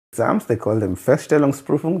exams. They call them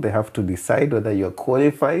Feststellungsprüfung. They have to decide whether you're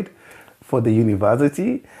qualified for the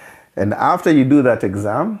university. And after you do that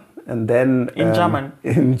exam, and then in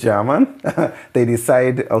German, they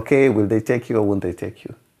decide, okay, will they take you or won't they take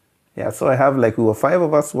you? Yeah, so I have we were 5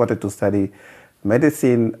 of us wanted to study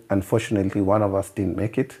medicine. Unfortunately, one of us didn't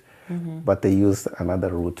make it, but they used another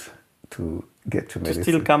route to get to medicine. To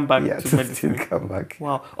still come back to medicine. still come back.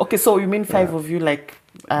 Wow. Okay, so you mean 5 of you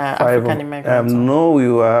African immigrants?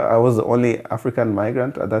 No, I was the only African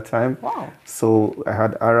migrant at that time. Wow. So I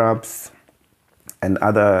had Arabs and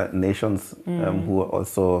other nations who were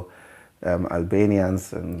also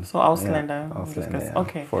Albanians and so Ausländer,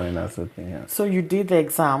 okay, foreigners with me. Yeah. So you did the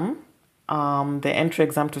exam, the entry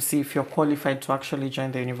exam to see if you're qualified to actually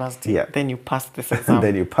join the university. Yeah. Then you passed this exam.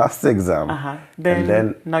 Then you pass the exam.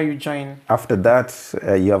 Then now you join. After that,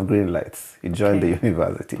 you have green lights. You join the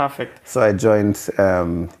university. Perfect. So I joined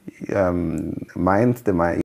Mainz,